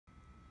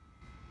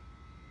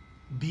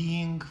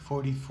Being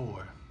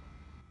 44.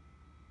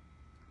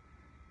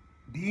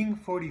 Being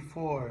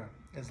 44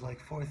 is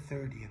like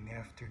 4:30 in the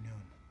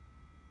afternoon.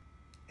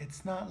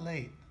 It's not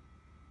late,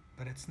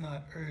 but it's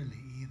not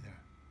early either.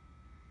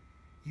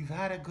 You've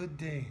had a good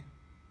day,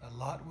 a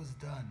lot was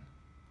done,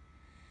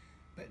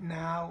 but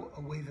now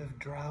a wave of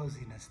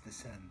drowsiness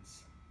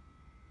descends.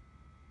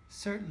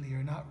 Certainly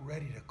you're not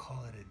ready to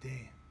call it a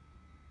day.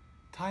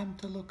 Time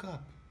to look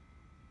up,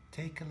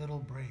 take a little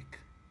break.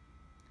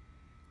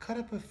 Cut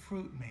up a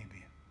fruit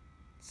maybe,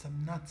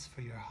 some nuts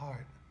for your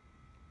heart,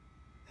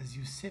 as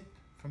you sip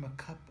from a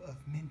cup of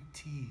mint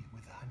tea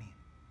with honey.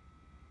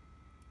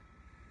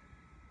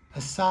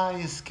 A sigh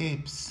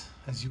escapes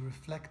as you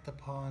reflect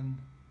upon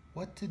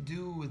what to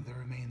do with the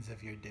remains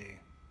of your day.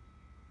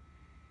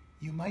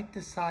 You might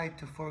decide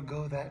to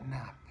forego that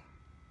nap,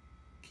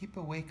 keep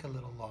awake a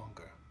little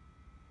longer,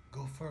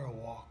 go for a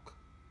walk.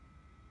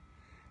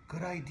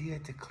 Good idea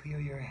to clear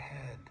your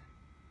head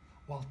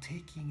while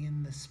taking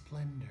in the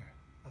splendor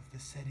of the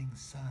setting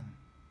sun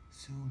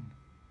soon.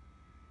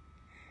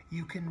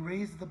 You can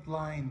raise the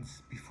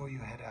blinds before you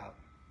head out.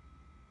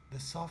 The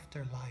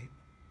softer light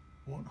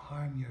won't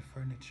harm your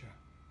furniture.